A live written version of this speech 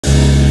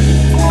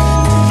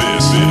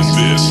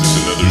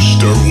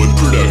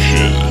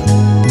Production.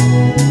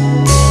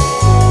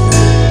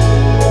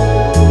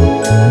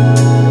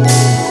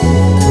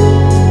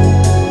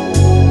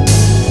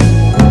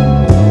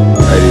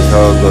 Hey, these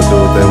hoes go do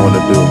what they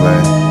wanna do,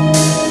 man.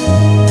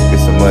 Get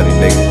some money,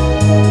 nigga.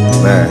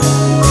 Man.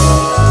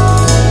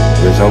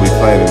 Bitch, don't be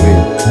claiming me.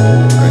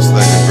 I just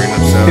let you bring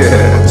them sounds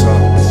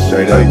Yeah.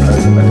 Straight up.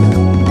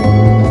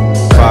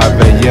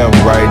 5 a.m.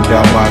 writing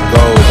down my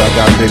goals. I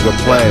got bigger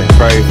plans.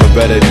 Pray for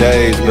better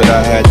days, but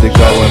I had to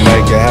go and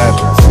make it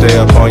happen. Stay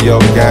up on your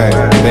game.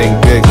 Think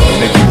big,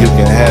 nigga, you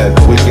can have it.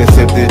 We can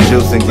sip this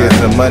juice and get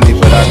some money,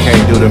 but I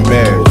can't do the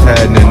marriage.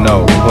 Had to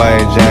know.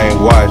 Plain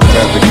Jane watch,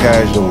 kept it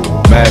casual.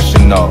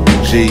 Mashing up.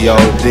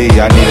 G.O.D.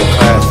 I need a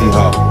classy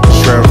hoe.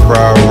 Shrimp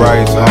fried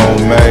rice,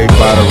 homemade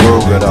by the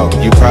Ruger though.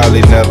 You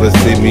probably never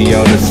see me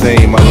on the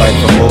scene, my life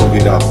a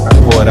movie though.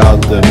 Poured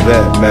out the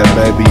vet, met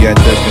baby at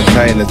the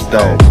container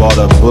store.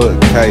 Bought a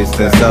bookcase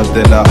and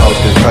something to hold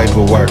this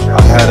paperwork.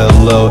 I had a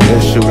little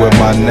issue with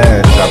my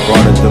Nash, I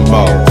brought it to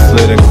Mo.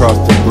 Slid across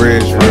the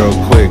bridge real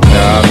quick,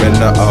 now I'm in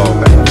the O.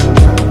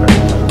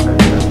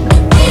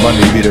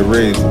 Money be the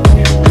reason.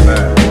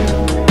 Man.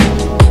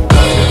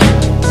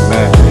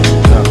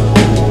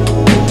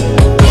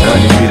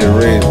 Money be the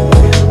reason.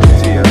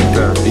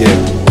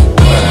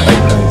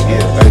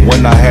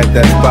 When I had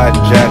that spot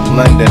in Jack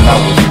London, I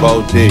was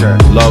 4D,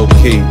 low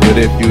key. But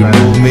if you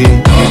knew me,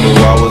 you knew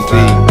I was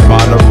E.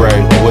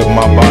 Monterey with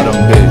my bottom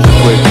bitch.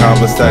 Quick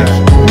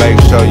conversation, make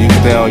sure you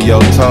stay on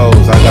your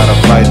toes. I got a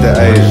flight to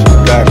Asia.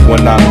 Back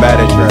when I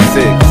managed at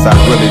 6, I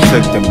really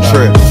took them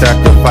trips.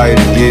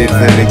 Sacrificed years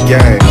in the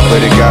game, but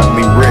it got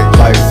me rich.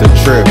 Life's a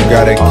trip,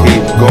 gotta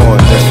keep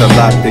going. There's a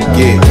lot to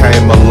get.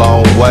 Came a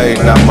long way,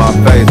 now my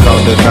face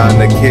on the time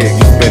to kick.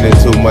 You spending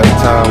too much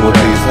time with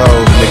these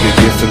hoes, nigga,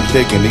 get some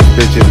chicken. These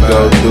bitches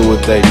go do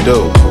what they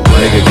do.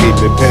 Nigga, keep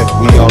it pimp,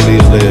 we only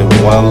live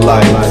one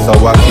life, so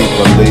I keep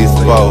at least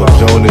 4.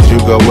 June, did you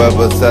go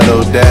ever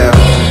settle down?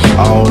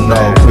 I don't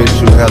know,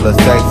 bitch, you hella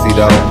sexy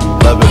though.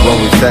 Love it when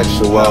we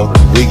sexual,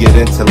 we get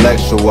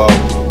intellectual.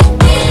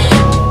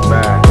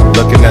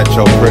 Looking at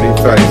your pretty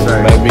face,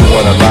 made me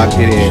wanna lock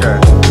it in,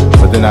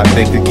 but then I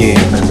think again.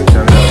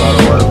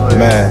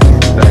 Man,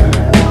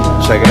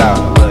 check it out,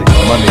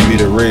 money be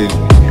the reason.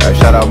 Hey,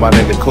 shout out my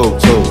nigga Coop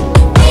too,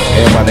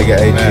 and my nigga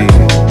AG.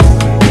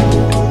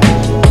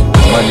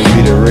 Money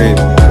be the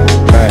reason.